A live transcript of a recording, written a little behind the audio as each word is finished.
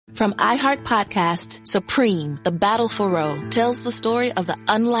From iHeart Podcasts, Supreme, The Battle for Roe, tells the story of the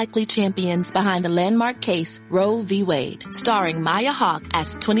unlikely champions behind the landmark case Roe v. Wade. Starring Maya Hawke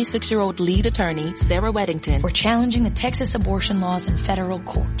as 26-year-old lead attorney Sarah Weddington. We're challenging the Texas abortion laws in federal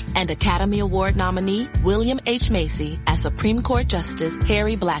court. And Academy Award nominee William H. Macy as Supreme Court Justice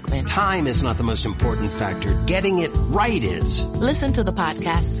Harry Blackmun. Time is not the most important factor. Getting it right is. Listen to the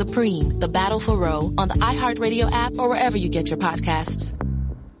podcast Supreme, The Battle for Roe on the iHeartRadio app or wherever you get your podcasts.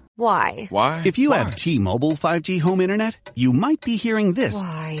 Why? If you have T-Mobile 5G home internet, you might be hearing this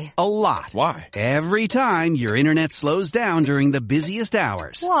Why? a lot. Why? Every time your internet slows down during the busiest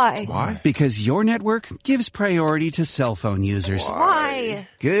hours. Why? Because your network gives priority to cell phone users. Why?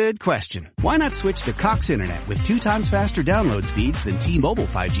 Good question. Why not switch to Cox Internet with 2 times faster download speeds than T-Mobile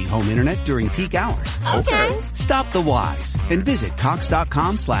 5G home internet during peak hours? Okay. Stop the whys and visit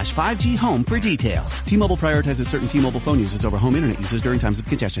cox.com/5G home for details. T-Mobile prioritizes certain T-Mobile phone users over home internet users during times of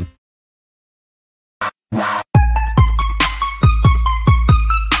congestion.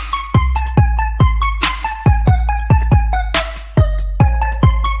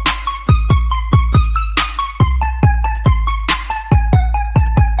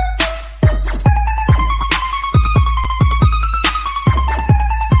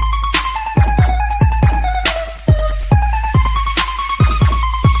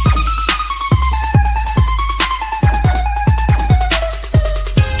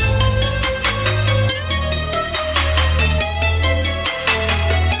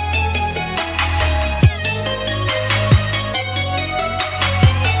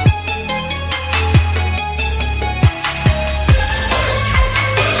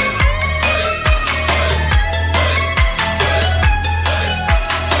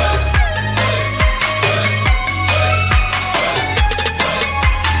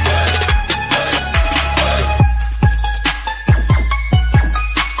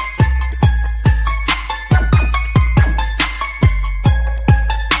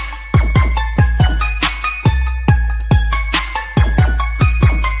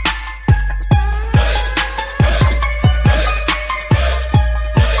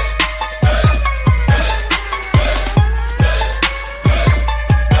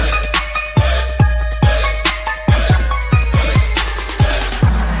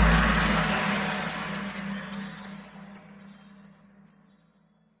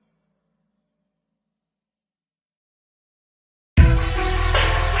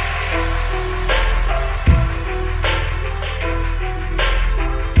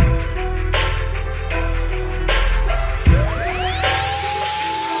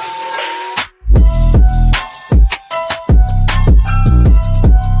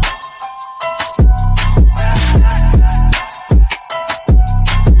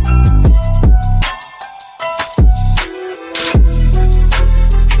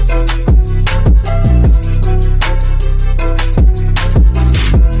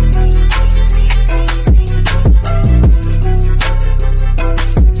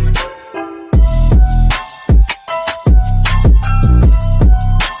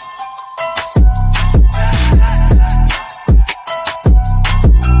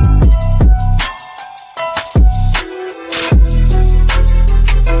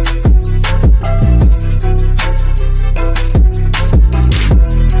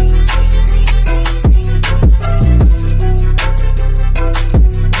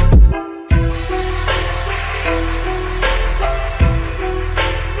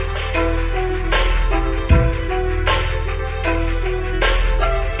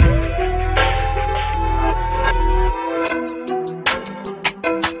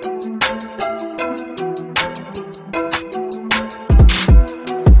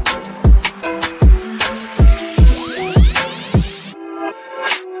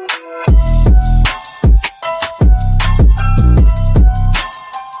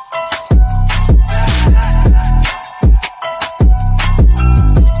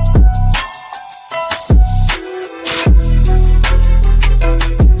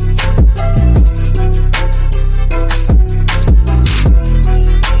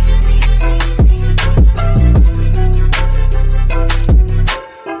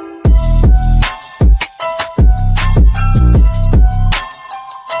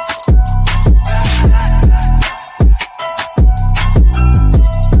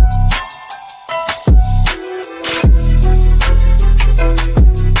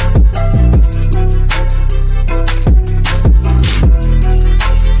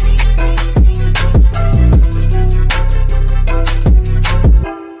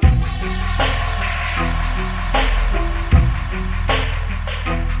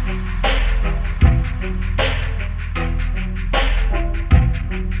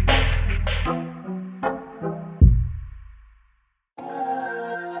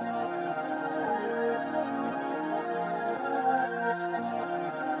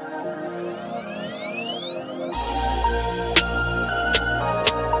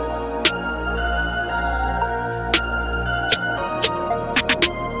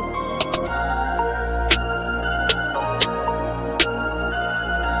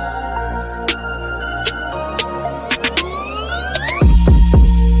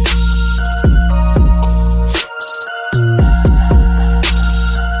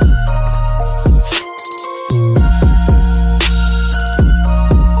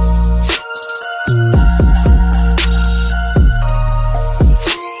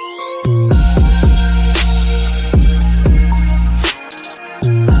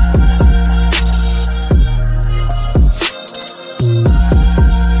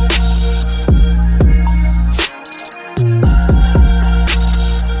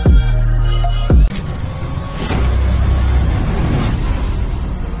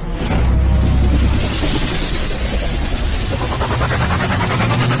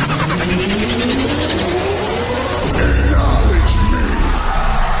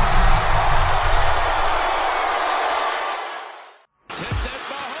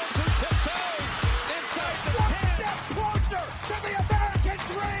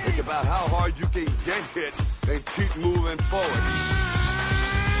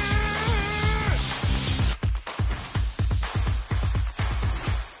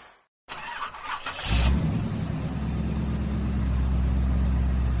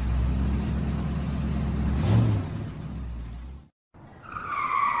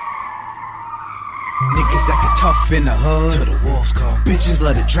 Niggas acting tough in the hood, till the wolves come. Bitches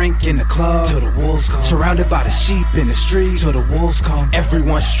let it drink in the club, till the wolves come. Surrounded by the sheep in the street, till the wolves come.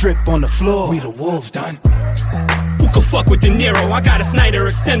 Everyone strip on the floor, we the wolves done. Who could fuck with De Niro? I got a Snyder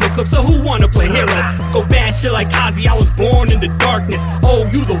extender clip, so who wanna play hero? Go bad shit like Ozzy, I was born in the darkness. Oh,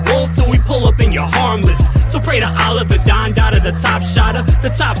 you the wolf till we pull up and you're harmless. So pray to Allah, the Don Dada, the top shotter, the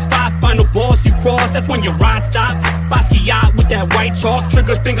top spot, final boss you cross, that's when your ride stop. Basquiat with that white chalk,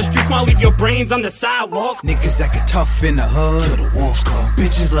 triggers finger streaks while leave your brains on the sidewalk. Niggas acting tough in the hood, till the wolves come.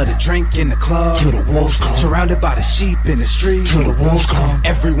 Bitches let it drink in the club, till the wolves come. Surrounded by the sheep in the street, till the wolves come.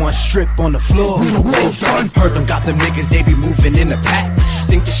 Everyone strip on the floor, till the wolves done. Heard them got them niggas, they be moving in the packs.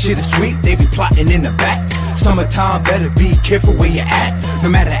 Think the shit is sweet, they be plotting in the back. Summertime, better be careful where you at. No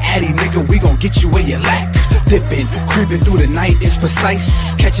matter addy, nigga, we gon' get you where you lack. Dipping, creeping through the night is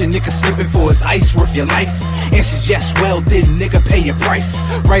precise. Catch a nigga slipping for his ice, worth your life. Answers yes, well, did nigga pay your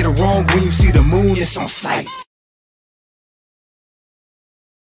price? Right or wrong, when you see the moon, it's on sight.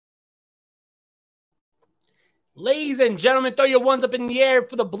 Ladies and gentlemen, throw your ones up in the air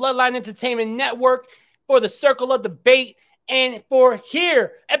for the Bloodline Entertainment Network, for the Circle of Debate, and for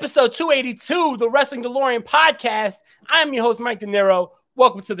here, episode 282, the Wrestling DeLorean podcast. I'm your host, Mike De Niro.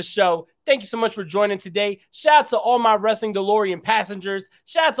 Welcome to the show. Thank you so much for joining today. Shout out to all my Wrestling DeLorean passengers.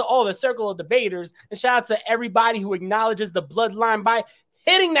 Shout out to all the Circle of Debaters. And shout out to everybody who acknowledges the Bloodline by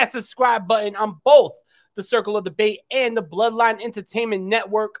hitting that subscribe button on both the Circle of Debate and the Bloodline Entertainment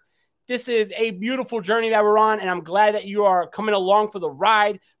Network. This is a beautiful journey that we're on, and I'm glad that you are coming along for the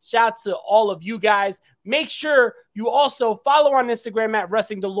ride. Shout out to all of you guys. Make sure you also follow on Instagram at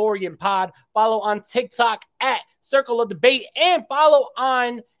Wrestling DeLorean Pod, follow on TikTok at Circle of Debate, and follow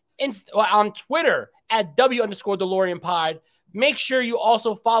on Twitter at W_DeLorean Pod. Make sure you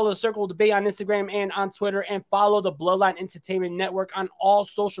also follow the Circle of Debate on Instagram and on Twitter, and follow the Bloodline Entertainment Network on all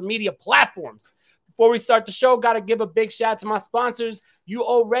social media platforms. Before we start the show, got to give a big shout out to my sponsors. You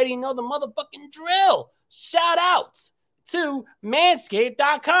already know the motherfucking drill. Shout out to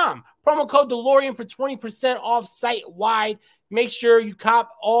Manscaped.com. Promo code DeLorean for 20% off site-wide. Make sure you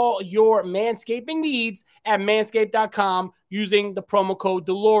cop all your manscaping needs at Manscaped.com using the promo code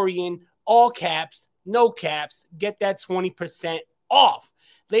DeLorean. All caps, no caps. Get that 20% off.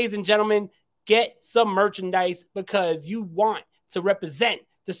 Ladies and gentlemen, get some merchandise because you want to represent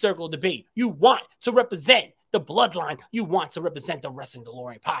the Circle of Debate. You want to represent the Bloodline. You want to represent the Wrestling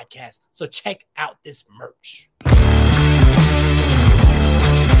DeLorean podcast. So check out this merch.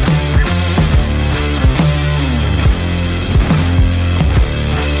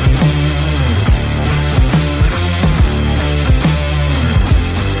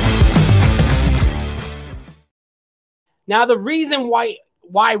 Now, the reason why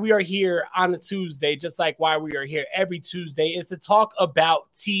we are here on a Tuesday, just like why we are here every Tuesday, is to talk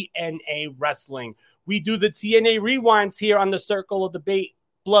about TNA wrestling. We do the TNA rewinds here on the Circle of Debate,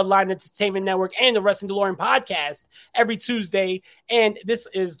 Bloodline Entertainment Network, and the Wrestling DeLorean podcast every Tuesday. And this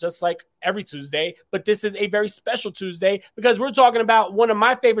is just like every Tuesday, but this is a very special Tuesday because we're talking about one of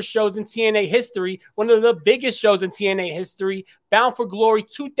my favorite shows in TNA history, one of the biggest shows in TNA history, Bound for Glory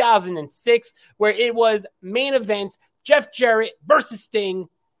 2006, where it was main event, Jeff Jarrett versus Sting,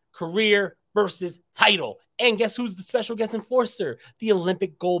 career versus title. And guess who's the special guest enforcer? The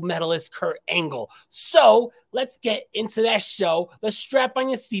Olympic gold medalist, Kurt Angle. So let's get into that show. Let's strap on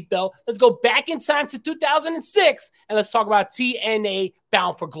your seatbelt. Let's go back in time to 2006, and let's talk about TNA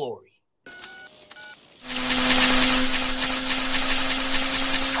Bound for Glory.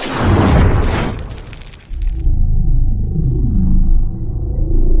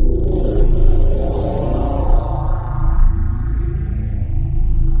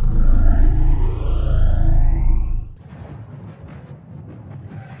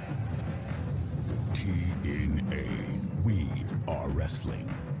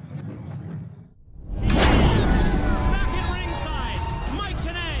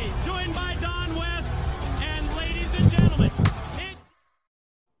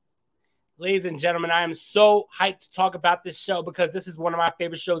 Ladies and gentlemen, I am so hyped to talk about this show because this is one of my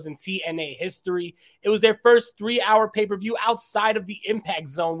favorite shows in TNA history. It was their first 3-hour pay-per-view outside of the Impact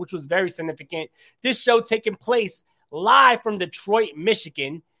Zone, which was very significant. This show taking place live from Detroit,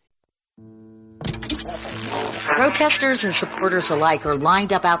 Michigan. Protesters and supporters alike are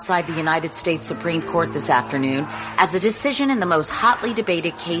lined up outside the United States Supreme Court this afternoon as a decision in the most hotly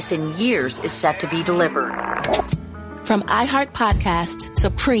debated case in years is set to be delivered. From iHeart Podcasts,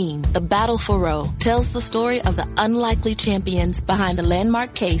 Supreme, The Battle for Roe, tells the story of the unlikely champions behind the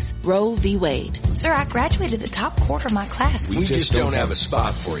landmark case, Roe v. Wade. Sir, I graduated the top quarter of my class. We just don't have a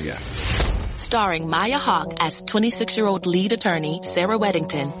spot for you. starring Maya Hawke as 26-year-old lead attorney Sarah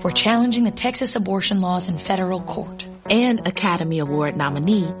Weddington. We're challenging the Texas abortion laws in federal court. And Academy Award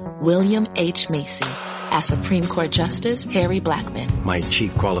nominee William H. Macy as Supreme Court Justice Harry Blackmun. My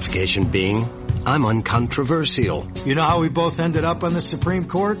chief qualification being, I'm uncontroversial. You know how we both ended up on the Supreme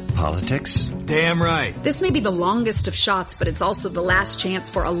Court? Politics? Damn right. This may be the longest of shots, but it's also the last chance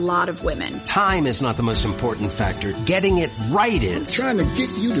for a lot of women. Time is not the most important factor. Getting it right is. I'm trying to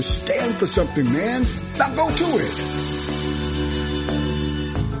get you to stand for something, man. Now go to it.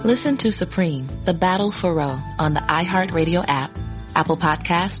 Listen to Supreme, The Battle for Roe on the iHeartRadio app, Apple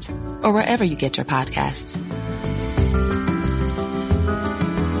Podcasts, or wherever you get your podcasts.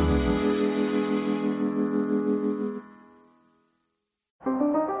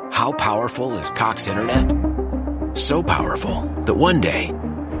 How powerful is Cox Internet? So powerful that one day,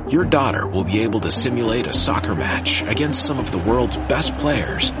 your daughter will be able to simulate a soccer match against some of the world's best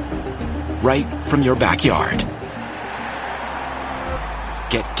players right from your backyard.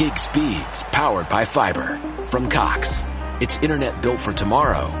 Get gig speeds powered by fiber from Cox. It's internet built for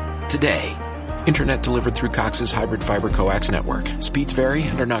tomorrow, today. Internet delivered through Cox's hybrid fiber coax network. Speeds vary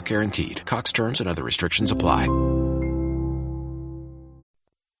and are not guaranteed. Cox terms and other restrictions apply.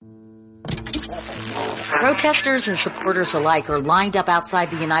 Protesters and supporters alike are lined up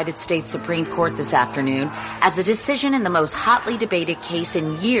outside the United States Supreme Court this afternoon as a decision in the most hotly debated case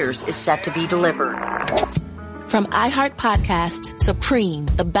in years is set to be delivered. From iHeart Podcasts, Supreme,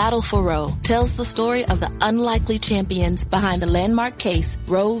 The Battle for Roe tells the story of the unlikely champions behind the landmark case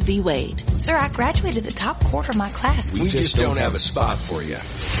Roe v. Wade. Sir, I graduated the top quarter of my class. We just don't have a spot for you.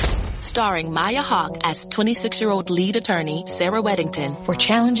 Starring Maya Hawke as 26-year-old lead attorney Sarah Weddington. We're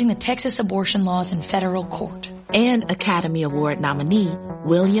challenging the Texas abortion laws in federal court. And Academy Award nominee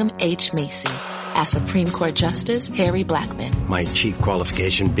William H. Macy as Supreme Court Justice Harry Blackmun. My chief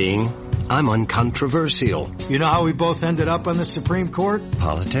qualification being, I'm uncontroversial. You know how we both ended up on the Supreme Court?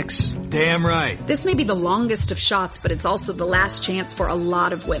 Politics? Damn right. This may be the longest of shots, but it's also the last chance for a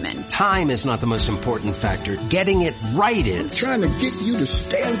lot of women. Time is not the most important factor. Getting it right is. I'm trying to get you to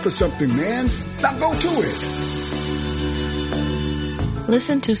stand for something, man. Now go to it.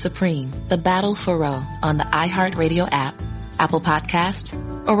 Listen to Supreme, The Battle for Roe on the iHeartRadio app, Apple Podcasts,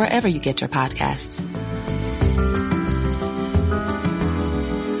 or wherever you get your podcasts.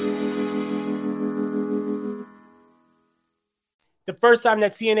 The first time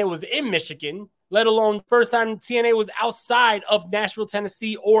that TNA was in Michigan, let alone the first time TNA was outside of Nashville,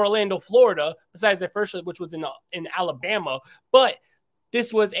 Tennessee, or Orlando, Florida, besides their first show, which was in Alabama. But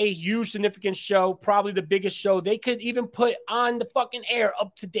this was a huge, significant show, probably the biggest show they could even put on the fucking air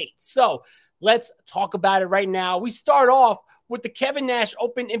up to date. So let's talk about it right now. We start off with the Kevin Nash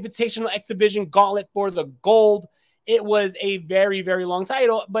Open Invitational X Division Gauntlet for the Gold. It was a very, very long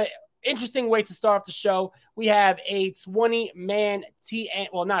title, but interesting way to start off the show. We have a 20-man TNA,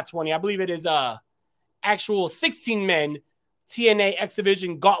 well, not 20, I believe it is actual 16-men TNA X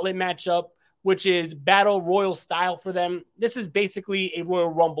Division Gauntlet matchup, which is Battle Royal style for them. This is basically a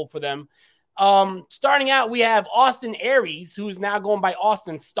Royal Rumble for them. Starting out, we have Austin Aries, who is now going by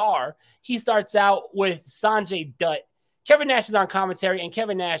Austin Starr. He starts out with Sanjay Dutt. Kevin Nash is on commentary, and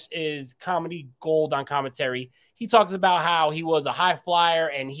Kevin Nash is comedy gold on commentary. He talks about how he was a high flyer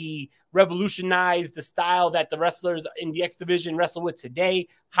and he revolutionized the style that the wrestlers in the X Division wrestle with today.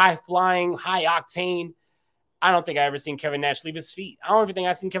 High flying, high octane. I don't think I ever seen Kevin Nash leave his feet. I don't even think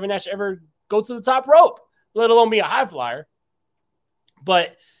I've seen Kevin Nash ever go to the top rope, let alone be a high flyer.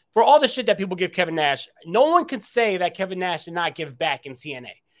 But for all the shit that people give Kevin Nash, no one could say that Kevin Nash did not give back in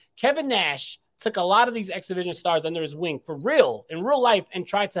TNA. Kevin Nash took a lot of these X Division stars under his wing for real, in real life, and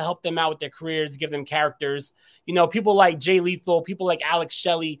tried to help them out with their careers, give them characters. You know, people like Jay Lethal, people like Alex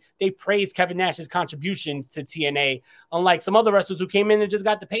Shelley, they praised Kevin Nash's contributions to TNA, unlike some other wrestlers who came in and just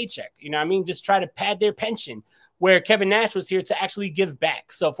got the paycheck. You know what I mean? Just try to pad their pension, where Kevin Nash was here to actually give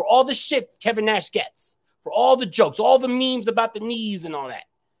back. So for all the shit Kevin Nash gets, for all the jokes, all the memes about the knees and all that,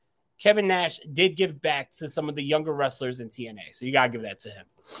 Kevin Nash did give back to some of the younger wrestlers in TNA. So you got to give that to him.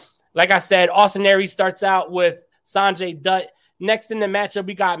 Like I said, Austin Aries starts out with Sanjay Dutt. Next in the matchup,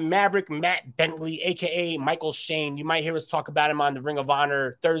 we got Maverick Matt Bentley, a.k.a. Michael Shane. You might hear us talk about him on the Ring of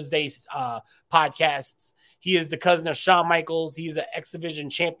Honor Thursday podcasts. He is the cousin of Shawn Michaels. He's an X Division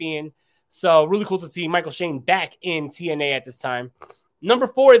champion. So really cool to see Michael Shane back in TNA at this time. Number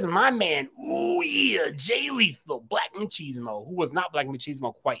 4 is my man, ooh yeah, Jay Lethal, Black Machismo, who was not Black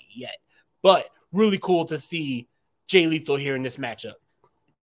Machismo quite yet. But really cool to see Jay Lethal here in this matchup.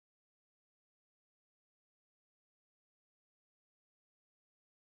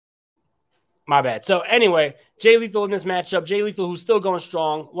 My bad. So anyway, Jay Lethal in this matchup. Jay Lethal, who's still going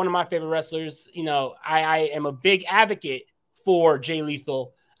strong, one of my favorite wrestlers. You know, I am a big advocate for Jay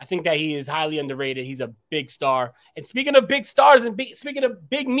Lethal. I think that he is highly underrated. He's a big star. And speaking of big stars and speaking of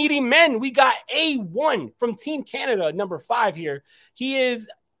big meaty men, we got A1 from Team Canada, number 5 here. He is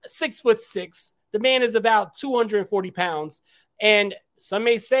 6'6". The man is about 240 pounds. And some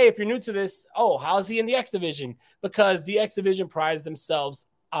may say, if you're new to this, oh, how is he in the X Division? Because the X Division prides themselves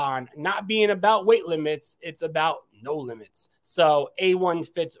on not being about weight limits. It's about no limits. So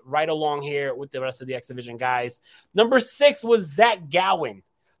A1 fits right along here with the rest of the X Division guys. Number 6 was Zach Gowen,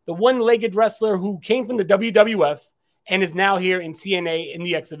 the one-legged wrestler who came from the WWF and is now here in TNA in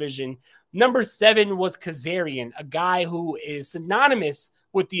the X Division. Number 7 was Kazarian, a guy who is synonymous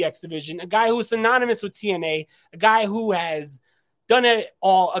with the X Division, a guy who is synonymous with TNA, a guy who has done it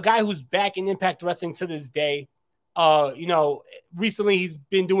all, a guy who's back in Impact Wrestling to this day. You know, recently he's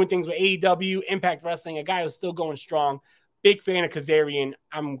been doing things with AEW, Impact Wrestling, a guy who's still going strong. Big fan of Kazarian.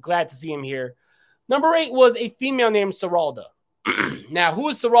 I'm glad to see him here. Number 8 was a female named Saralda. Now, who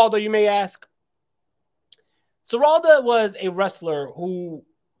is Saralda, you may ask? Saralda was a wrestler who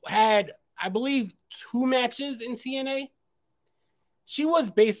had, I believe, 2 matches in TNA. She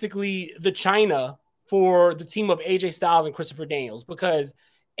was basically the China for the team of AJ Styles and Christopher Daniels, because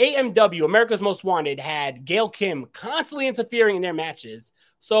AMW, America's Most Wanted, had Gail Kim constantly interfering in their matches.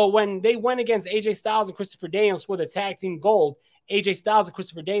 So when they went against AJ Styles and Christopher Daniels for the tag team gold, AJ Styles and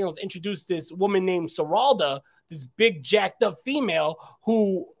Christopher Daniels introduced this woman named Saralda, this big jacked up female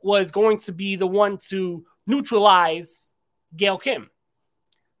who was going to be the one to neutralize Gail Kim.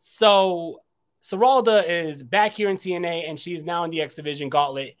 So Saralda is back here in TNA, and she's now in the X Division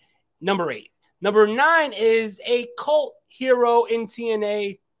Gauntlet, number 8. Number 9 is a cult hero in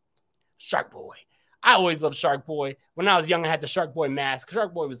TNA, Shark Boy. I always loved Shark Boy. When I was young, I had the Shark Boy mask.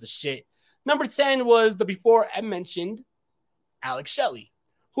 Shark Boy was the shit. Number 10 was the before I mentioned Alex Shelley,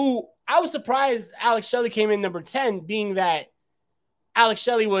 who I was surprised Alex Shelley came in number 10, being that Alex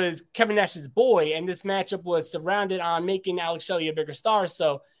Shelley was Kevin Nash's boy, and this matchup was surrounded on making Alex Shelley a bigger star.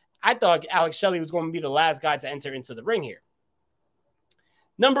 So I thought Alex Shelley was going to be the last guy to enter into the ring here.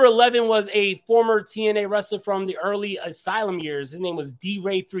 Number 11 was a former TNA wrestler from the early Asylum years. His name was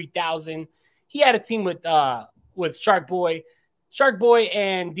D-Ray 3000. He had a team with Shark Boy. Shark Boy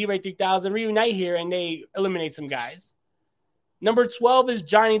and D-Ray 3000 reunite here, and they eliminate some guys. Number 12 is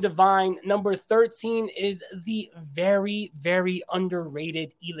Johnny Devine. Number 13 is the very, very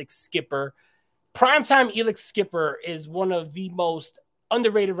underrated Elix Skipper. Primetime Elix Skipper is one of the most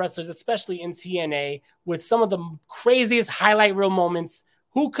underrated wrestlers, especially in TNA, with some of the craziest highlight reel moments.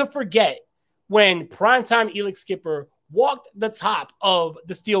 Who could forget when primetime Elix Skipper walked the top of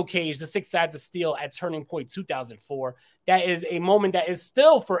the steel cage, the 6 sides of steel at Turning Point 2004? That is a moment that is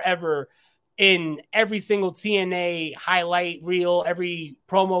still forever in every single TNA highlight reel, every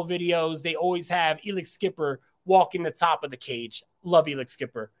promo videos. They always have Elix Skipper walking the top of the cage. Love Elix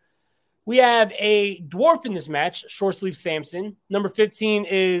Skipper. We have a dwarf in this match, Short Sleeve Samson. Number 15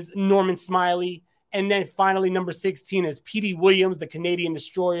 is Norman Smiley. And then finally, number 16 is Petey Williams, the Canadian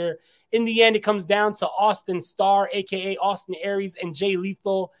Destroyer. In the end, it comes down to Austin Starr, a.k.a. Austin Aries, and Jay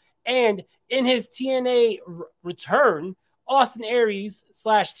Lethal. And in his TNA return, Austin Aries /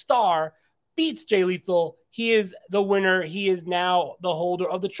 Starr beats Jay Lethal. He is the winner. He is now the holder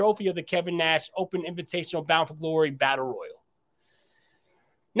of the trophy of the Kevin Nash Open Invitational Bound for Glory Battle Royal.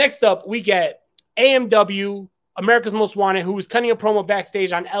 Next up, we get AMW, America's Most Wanted, who was cutting a promo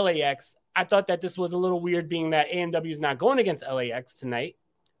backstage on LAX. I thought that this was a little weird, being that AMW is not going against LAX tonight.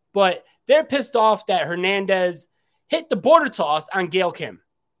 But they're pissed off that Hernandez hit the border toss on Gail Kim.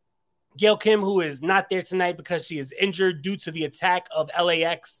 Gail Kim, who is not there tonight because she is injured due to the attack of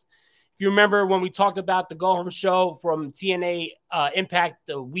LAX. If you remember when we talked about the Go Home show from TNA Impact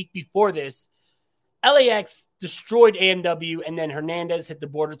the week before this, LAX destroyed AMW, and then Hernandez hit the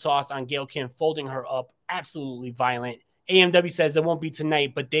border toss on Gail Kim, folding her up. Absolutely violent. AMW says it won't be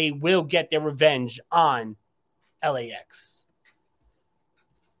tonight, but they will get their revenge on LAX.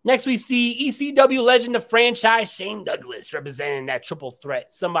 Next, we see ECW legend of franchise Shane Douglas representing that triple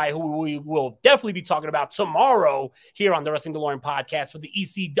threat. Somebody who we will definitely be talking about tomorrow here on the Wrestling DeLorean podcast for the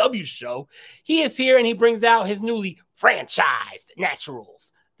ECW show. He is here, and he brings out his newly franchised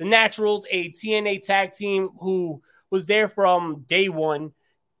Naturals. The Naturals, a TNA tag team who was there from day one.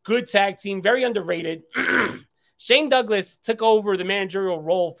 Good tag team, very underrated. Shane Douglas took over the managerial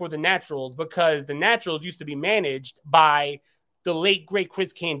role for the Naturals because the Naturals used to be managed by the late, great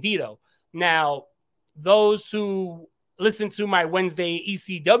Chris Candido. Now, those who listen to my Wednesday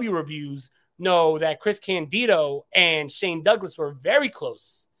ECW reviews know that Chris Candido and Shane Douglas were very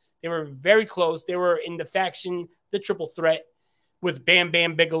close They were very close. They were in the faction, the Triple Threat, with Bam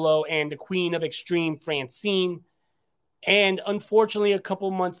Bam Bigelow and the Queen of Extreme, Francine. And unfortunately, a couple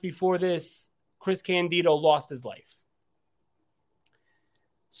months before this, Chris Candido lost his life.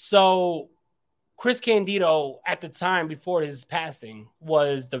 So Chris Candido, at the time before his passing,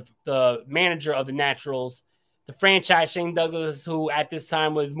 was the manager of the Naturals. The franchise, Shane Douglas, who at this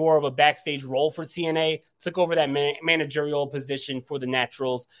time was more of a backstage role for TNA, took over that managerial position for the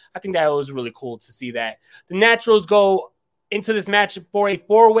Naturals. I think that was really cool to see that. The Naturals go into this match for a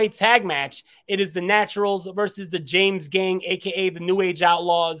 4-way tag match. It is the Naturals versus the James Gang, a.k.a. the New Age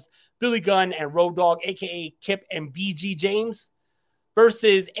Outlaws, Billy Gunn and Road Dogg, a.k.a. Kip and BG James,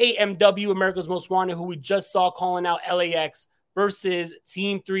 versus AMW, America's Most Wanted, who we just saw calling out LAX, versus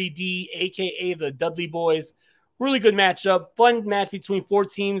Team 3D, a.k.a. the Dudley Boys. Really good matchup. Fun match between 4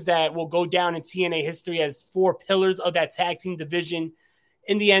 teams that will go down in TNA history as 4 pillars of that tag team division.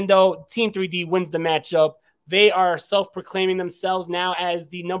 In the end, though, Team 3D wins the matchup. They are self-proclaiming themselves now as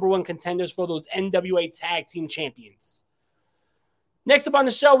the #1 contenders for those NWA Tag Team Champions. Next up on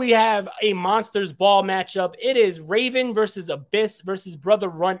the show, we have a Monsters Ball matchup. It is Raven versus Abyss versus Brother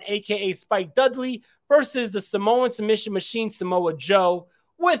Runt, a.k.a. Spike Dudley, versus the Samoan Submission Machine, Samoa Joe,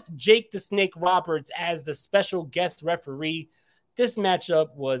 with Jake the Snake Roberts as the special guest referee. This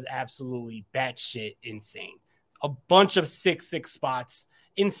matchup was absolutely batshit insane. A bunch of 6-6 spots,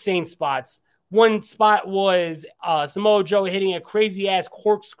 insane spots. One spot was Samoa Joe hitting a crazy-ass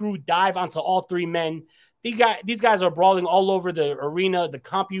corkscrew dive onto all 3 men. These guys are brawling all over the arena, the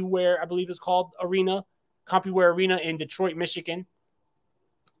CompuWare, I believe it's called, CompuWare Arena in Detroit, Michigan.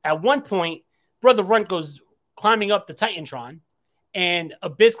 At one point, Brother Runt goes climbing up the Titantron, and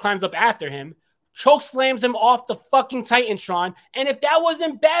Abyss climbs up after him, choke slams him off the fucking Titantron, and if that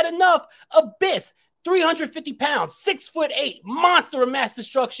wasn't bad enough, Abyss, 350 pounds, 6'8", monster of mass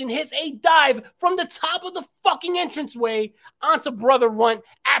destruction, hits a dive from the top of the fucking entranceway onto Brother Runt,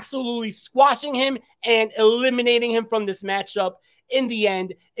 absolutely squashing him and eliminating him from this matchup. In the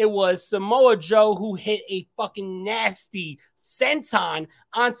end, it was Samoa Joe who hit a fucking nasty senton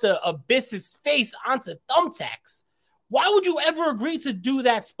onto Abyss's face onto thumbtacks. Why would you ever agree to do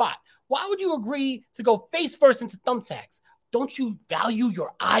that spot? Why would you agree to go face first into thumbtacks? Don't you value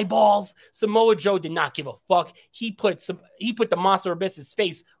your eyeballs? Samoa Joe did not give a fuck. He put the Monster Abyss's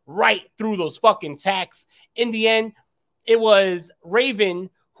face right through those fucking tacks. In the end, it was Raven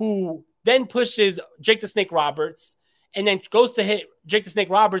who then pushes Jake the Snake Roberts and then goes to hit Jake the Snake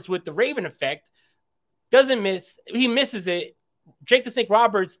Roberts with the Raven effect. Doesn't miss. He misses it. Jake the Snake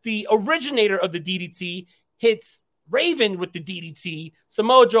Roberts, the originator of the DDT, hits Raven with the DDT.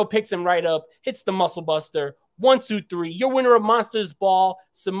 Samoa Joe picks him right up, hits the Muscle Buster. 1, 2, 3. Your winner of Monsters Ball,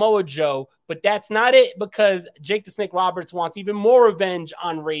 Samoa Joe. But that's not it, because Jake the Snake Roberts wants even more revenge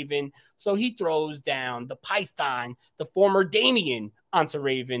on Raven. So he throws down the Python, the former Damien, onto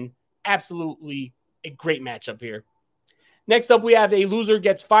Raven. Absolutely a great matchup here. Next up, we have a loser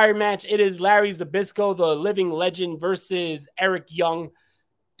gets fired match. It is Larry Zbyszko, the living legend, versus Eric Young.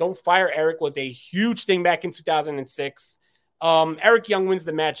 Don't Fire Eric was a huge thing back in 2006. Eric Young wins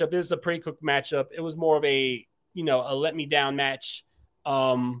the matchup. It was a pretty quick matchup. It was more of a let me down match.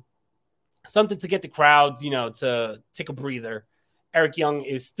 Something to get the crowd, to take a breather. Eric Young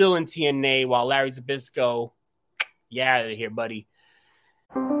is still in TNA while Larry Zbyszko, out of here, buddy.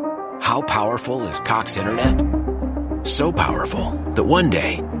 How powerful is Cox Internet? So powerful that one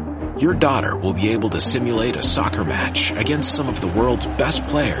day your daughter will be able to simulate a soccer match against some of the world's best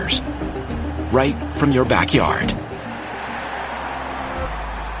players right from your backyard.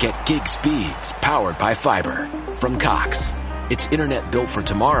 Get gig speeds powered by fiber from Cox. It's internet built for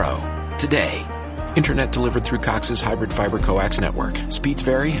tomorrow, today. Internet delivered through Cox's hybrid fiber coax network. Speeds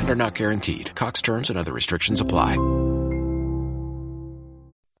vary and are not guaranteed. Cox terms and other restrictions apply.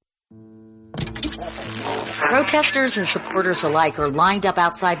 Protesters and supporters alike are lined up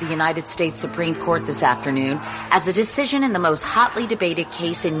outside the United States Supreme Court this afternoon as a decision in the most hotly debated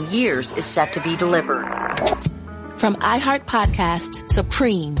case in years is set to be delivered. From iHeart Podcasts,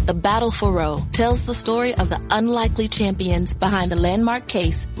 Supreme, The Battle for Roe, tells the story of the unlikely champions behind the landmark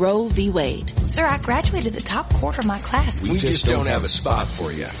case Roe v. Wade. Sir, I graduated the top quarter of my class. We just don't have a spot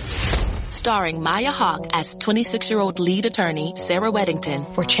for you. Starring Maya Hawke as 26-year-old lead attorney Sarah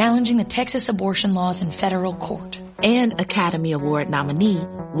Weddington. We're challenging the Texas abortion laws in federal court. And Academy Award nominee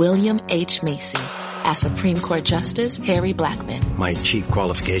William H. Macy as Supreme Court Justice Harry Blackmun. My chief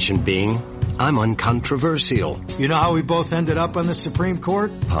qualification being, I'm uncontroversial. You know how we both ended up on the Supreme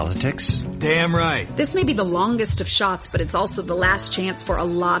Court? Politics. Damn right. This may be the longest of shots, but it's also the last chance for a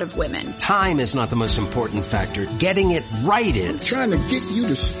lot of women. Time is not the most important factor. Getting it right is. I'm trying to get you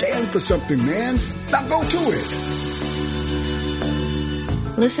to stand for something, man. Now go to it.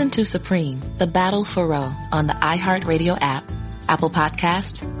 Listen to Supreme, The Battle for Roe on the iHeartRadio app, Apple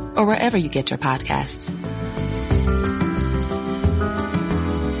Podcasts, or wherever you get your podcasts.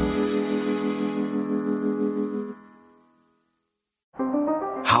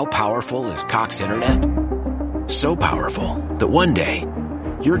 How powerful is Cox Internet? So powerful that one day,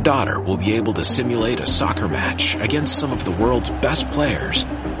 your daughter will be able to simulate a soccer match against some of the world's best players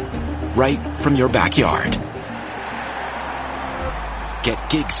right from your backyard.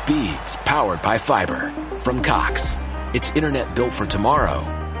 Get gig speeds powered by fiber from Cox. It's internet built for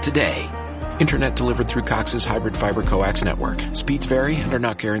tomorrow, today. Internet delivered through Cox's hybrid fiber coax network. Speeds vary and are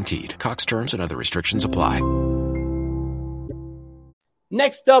not guaranteed. Cox terms and other restrictions apply.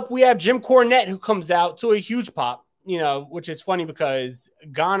 Next up, we have Jim Cornette, who comes out to a huge pop, which is funny because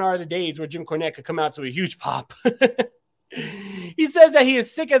gone are the days where Jim Cornette could come out to a huge pop. He says that he is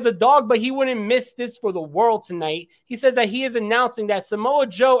sick as a dog, but he wouldn't miss this for the world tonight. He says that he is announcing that Samoa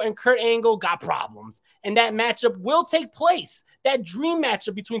Joe and Kurt Angle got problems, and that matchup will take place. That dream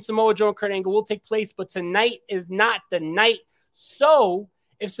matchup between Samoa Joe and Kurt Angle will take place, but tonight is not the night. So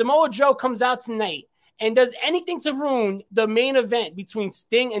if Samoa Joe comes out tonight and does anything to ruin the main event between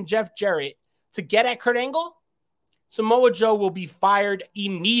Sting and Jeff Jarrett to get at Kurt Angle, Samoa Joe will be fired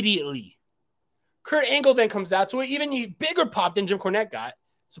immediately. Kurt Angle then comes out to an even bigger pop than Jim Cornette got.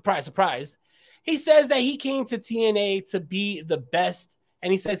 Surprise, surprise. He says that he came to TNA to be the best,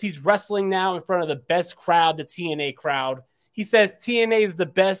 and he says he's wrestling now in front of the best crowd, the TNA crowd. He says TNA is the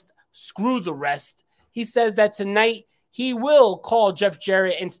best, screw the rest. He says that tonight he will call Jeff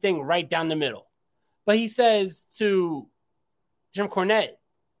Jarrett and Sting right down the middle. But he says to Jim Cornette,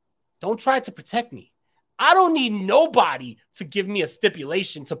 don't try to protect me. I don't need nobody to give me a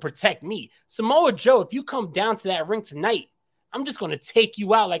stipulation to protect me. Samoa Joe, if you come down to that ring tonight, I'm just going to take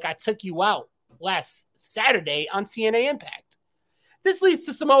you out like I took you out last Saturday on TNA Impact. This leads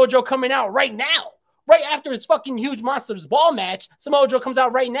to Samoa Joe coming out right now. Right after his fucking huge Monsters Ball match, Samoa Joe comes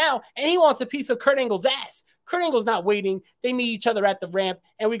out right now, and he wants a piece of Kurt Angle's ass. Kurt Angle's not waiting. They meet each other at the ramp,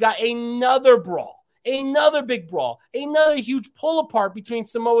 and we got another brawl. Another big brawl, another huge pull apart between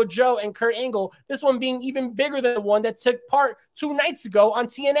Samoa Joe and Kurt Angle, this one being even bigger than the one that took part 2 nights ago on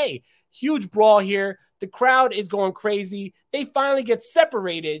TNA. Huge brawl here. The crowd is going crazy. They finally get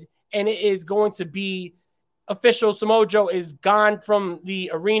separated, and it is going to be official. Samoa Joe is gone from the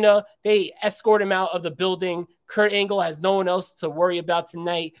arena. They escort him out of the building. Kurt Angle has no one else to worry about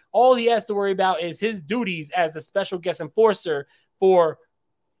tonight. All he has to worry about is his duties as the special guest enforcer for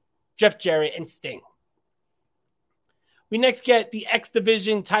Jeff Jarrett and Sting. We next get the X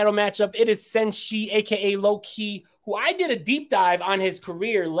Division title matchup. It is Senshi, a.k.a. Low Ki, who I did a deep dive on his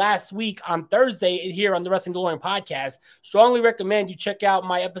career last week on Thursday here on the Wrestling DeLorean podcast. Strongly recommend you check out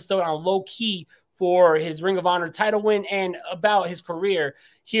my episode on Low Ki for his Ring of Honor title win and about his career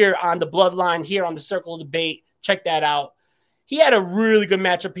here on the Bloodline, here on the Circle of Debate. Check that out. He had a really good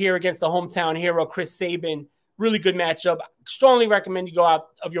matchup here against the hometown hero, Chris Sabin. Really good matchup. Strongly recommend you go out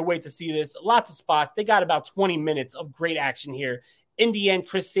of your way to see this. Lots of spots. They got about 20 minutes of great action here. In the end,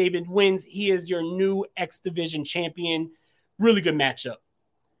 Chris Sabin wins. He is your new X Division champion. Really good matchup.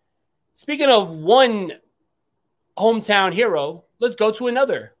 Speaking of one hometown hero, let's go to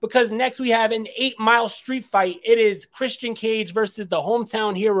another. Because next we have an 8-mile street fight. It is Christian Cage versus the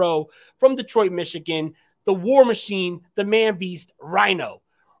hometown hero from Detroit, Michigan, the War Machine, the Man Beast, Rhino.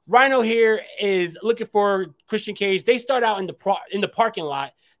 Rhino here is looking for Christian Cage. They start out in the parking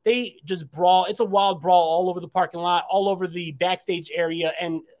lot. They just brawl. It's a wild brawl all over the parking lot, all over the backstage area,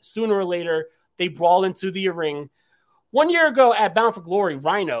 and sooner or later, they brawl into the ring. 1 year ago at Bound for Glory,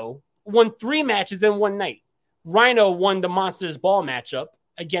 Rhino won 3 matches in one night. Rhino won the Monsters Ball matchup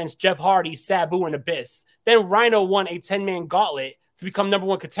against Jeff Hardy, Sabu, and Abyss. Then Rhino won a 10-man gauntlet to become number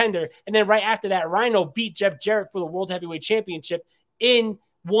 1 contender. And then right after that, Rhino beat Jeff Jarrett for the World Heavyweight Championship in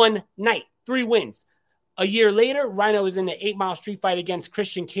one night. 3 wins. A year later, Rhino is in the 8-mile street fight against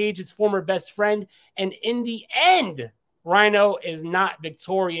Christian Cage, his former best friend. And in the end, Rhino is not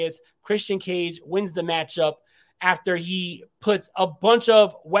victorious. Christian Cage wins the matchup after he puts a bunch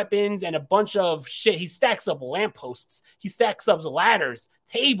of weapons and a bunch of shit. He stacks up lampposts. He stacks up ladders,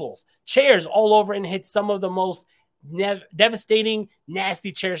 tables, chairs all over and hits some of the most devastating,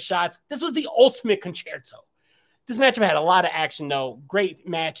 nasty chair shots. This was the ultimate concerto. This matchup had a lot of action, though. Great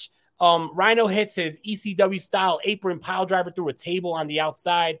match. Rhino hits his ECW-style apron pile driver through a table on the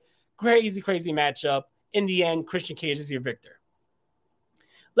outside. Crazy, crazy matchup. In the end, Christian Cage is your victor.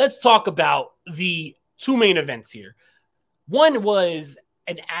 let's talk about the two main events here. One was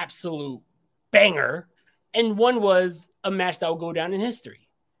an absolute banger, and one was a match that will go down in history.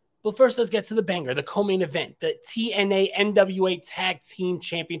 But first, let's get to the banger, the co-main event, the TNA NWA Tag Team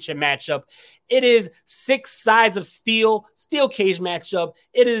Championship matchup. It is 6 sides of steel cage matchup.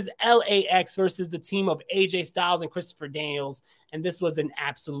 It is LAX versus the team of AJ Styles and Christopher Daniels, and this was an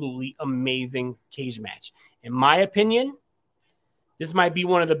absolutely amazing cage match. In my opinion, this might be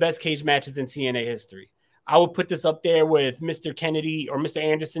one of the best cage matches in TNA history. I would put this up there with Mr. Kennedy or Mr.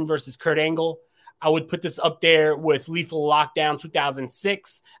 Anderson versus Kurt Angle. I would put this up there with Lethal Lockdown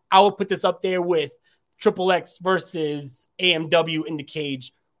 2006. I would put this up there with Triple X versus AMW in the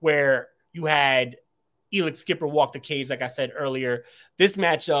cage, where you had Elix Skipper walk the cage, like I said earlier. This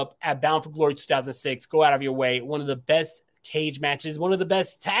matchup at Bound for Glory 2006, go out of your way. One of the best cage matches, one of the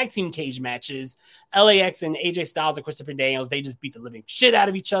best tag team cage matches. LAX and AJ Styles and Christopher Daniels, they just beat the living shit out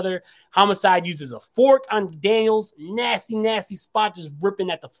of each other. Homicide uses a fork on Daniels. Nasty spot, just ripping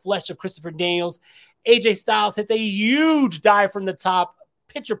at the flesh of Christopher Daniels. AJ Styles hits a huge dive from the top.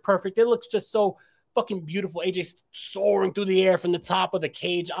 Picture perfect. It looks just so fucking beautiful. AJ soaring through the air from the top of the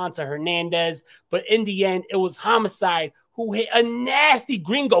cage onto Hernandez. But in the end, it was Homicide who hit a nasty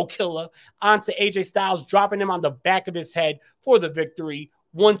gringo killer onto AJ Styles, dropping him on the back of his head for the victory.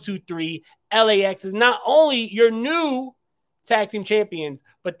 1, 2, 3. LAX is not only your new tag team champions,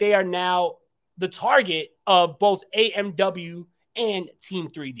 but they are now the target of both AMW and Team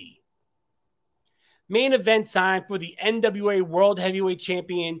 3D. Main event time for the NWA World Heavyweight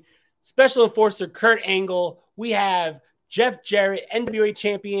Champion, Special Enforcer Kurt Angle. We have Jeff Jarrett, NWA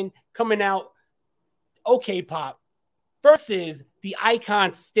Champion, coming out. Okay, Pop. Versus the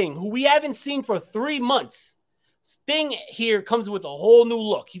Icon Sting, who we haven't seen for 3 months. Sting here comes with a whole new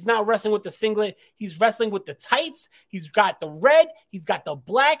look. He's not wrestling with the singlet. He's wrestling with the tights. He's got the red. He's got the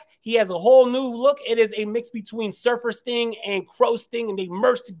black. He has a whole new look. It is a mix between Surfer Sting and Crow Sting, and they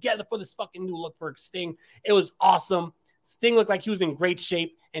merged together for this fucking new look for Sting. It was awesome. Sting looked like he was in great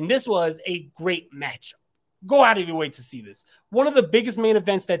shape, and this was a great matchup. Go out of your way to see this. One of the biggest main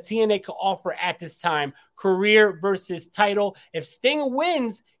events that TNA could offer at this time, career versus title. If Sting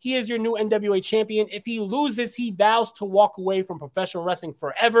wins, he is your new NWA champion. If he loses, he vows to walk away from professional wrestling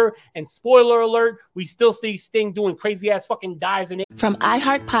forever. And spoiler alert, we still see Sting doing crazy ass fucking dives in it. From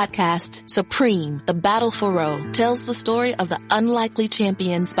iHeart Podcast, Supreme, The Battle for Roe, tells the story of the unlikely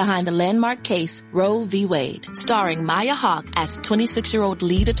champions behind the landmark case Roe v. Wade, starring Maya Hawke as 26-year-old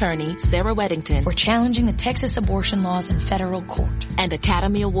lead attorney Sarah Weddington. We're challenging the Texas abortion laws in federal court. And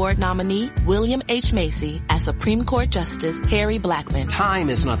Academy Award nominee William H. Macy as Supreme Court Justice Harry Blackmun. Time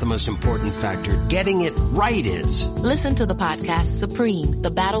is not the most important factor. Getting it right is. Listen to the podcast Supreme,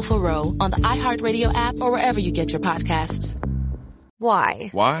 The Battle for Roe on the iHeartRadio app or wherever you get your podcasts. Why?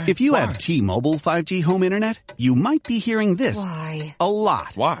 If you have T-Mobile 5G home internet, you might be hearing this Why? a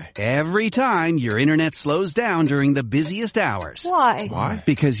lot. Every time your internet slows down during the busiest hours. Why?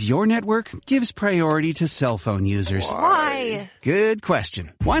 Because your network gives priority to cell phone users. Why? Good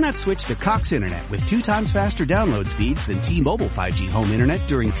question. Why not switch to Cox Internet with 2 times faster download speeds than T-Mobile 5G home internet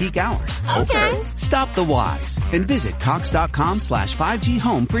during peak hours? Okay. Stop the whys and visit cox.com/5G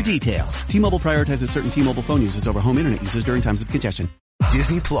home for details. T-Mobile prioritizes certain T-Mobile phone users over home internet users during times of congestion.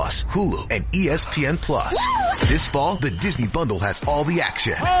 Disney Plus, Hulu, and ESPN Plus. This fall, the Disney Bundle has all the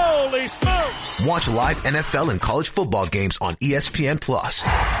action. Holy smokes! Watch live NFL and college football games on ESPN Plus.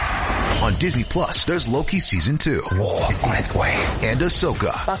 On Disney Plus, there's Loki Season 2. War is on its way. And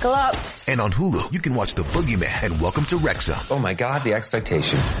Ahsoka. Buckle up. And on Hulu, you can watch The Boogeyman and Welcome to Wrexham. Oh my God, the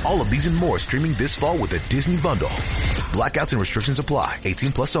expectation. All of these and more streaming this fall with the Disney Bundle. Blackouts and restrictions apply.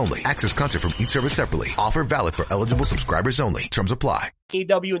 18 plus only. Access content from each service separately. Offer valid for eligible subscribers only. Terms apply.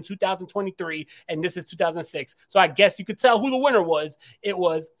 AEW in 2023, and this is 2006. So I guess you could tell who the winner was. It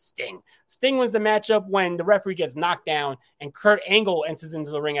was Sting. Sting wins the matchup when the referee gets knocked down, and Kurt Angle enters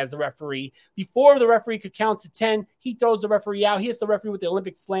into the ring as the referee. Before the referee could count to 10, he throws the referee out. He hits the referee with the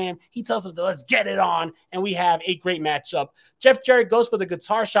Olympic slam. He tells him to let's get it on, and we have a great matchup. Jeff Jarrett goes for the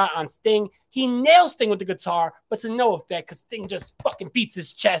guitar shot on Sting. He nails Sting with the guitar, but to no effect because Sting just fucking beats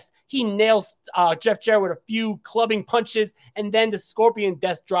his chest. He nails Jeff Jarrett with a few clubbing punches, and then the Scorpion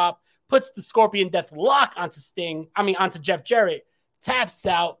Death Drop puts the Scorpion Death Lock onto Jeff Jarrett. Taps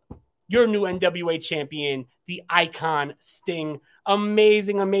out. Your new NWA champion, the Icon Sting.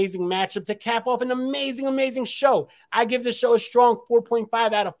 Amazing matchup to cap off an amazing show. I give this show a strong 4.5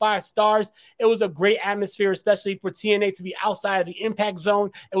 out of 5 stars. It was a great atmosphere, especially for TNA to be outside of the impact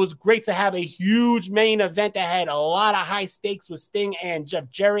zone. It was great to have a huge main event that had a lot of high stakes with Sting and Jeff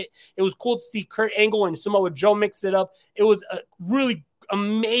Jarrett. It was cool to see Kurt Angle and Samoa Joe mix it up. It was a really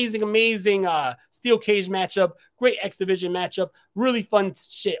amazing steel cage matchup, great X Division matchup, really fun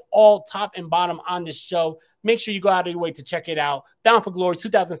shit, all top and bottom on this show. Make sure you go out of your way to check it out. Bound for Glory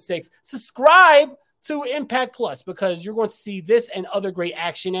 2006. Subscribe to Impact Plus because you're going to see this and other great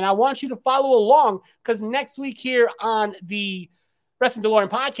action. And I want you to follow along because next week here on the Wrestling DeLorean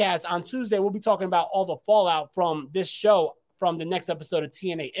podcast on Tuesday, we'll be talking about all the fallout from this show from the next episode of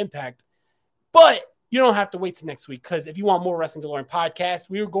TNA Impact. But you don't have to wait till next week because if you want more Wrestling DeLorean podcast,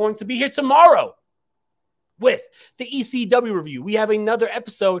 we are going to be here tomorrow with the ECW review. We have another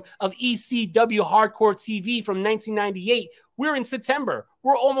episode of ECW Hardcore TV from 1998. We're in September.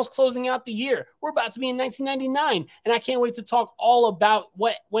 We're almost closing out the year. We're about to be in 1999. And I can't wait to talk all about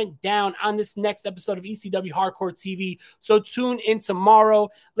what went down on this next episode of ECW Hardcore TV. So tune in tomorrow.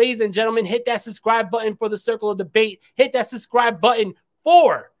 Ladies and gentlemen, hit that subscribe button for the Circle of Debate. Hit that subscribe button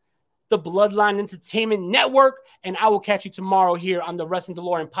for the Bloodline Entertainment Network, and I will catch you tomorrow here on the Wrestling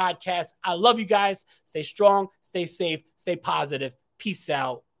DeLorean podcast. I love you guys. Stay strong, stay safe, stay positive. Peace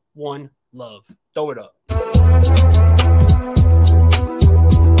out. One love. Throw it up.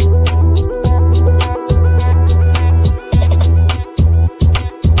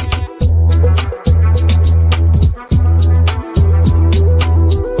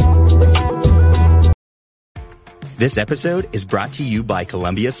 This episode is brought to you by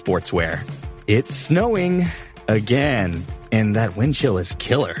Columbia Sportswear. It's snowing again, and that wind chill is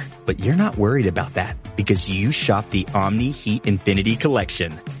killer. But you're not worried about that because you shop the Omni Heat Infinity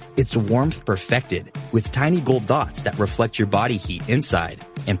Collection. It's warmth perfected with tiny gold dots that reflect your body heat inside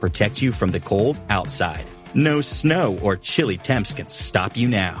and protect you from the cold outside. No snow or chilly temps can stop you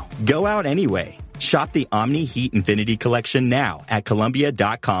now. Go out anyway. Shop the Omni Heat Infinity Collection now at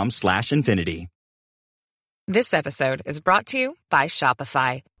Columbia.com/infinity. This episode is brought to you by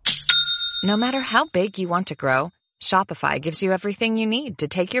Shopify. No matter how big you want to grow, Shopify gives you everything you need to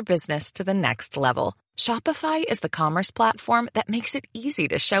take your business to the next level. Shopify is the commerce platform that makes it easy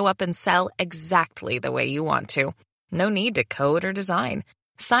to show up and sell exactly the way you want to. No need to code or design.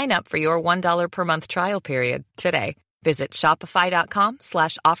 Sign up for your $1 per month trial period today. Visit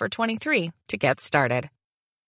shopify.com/offer23 to get started.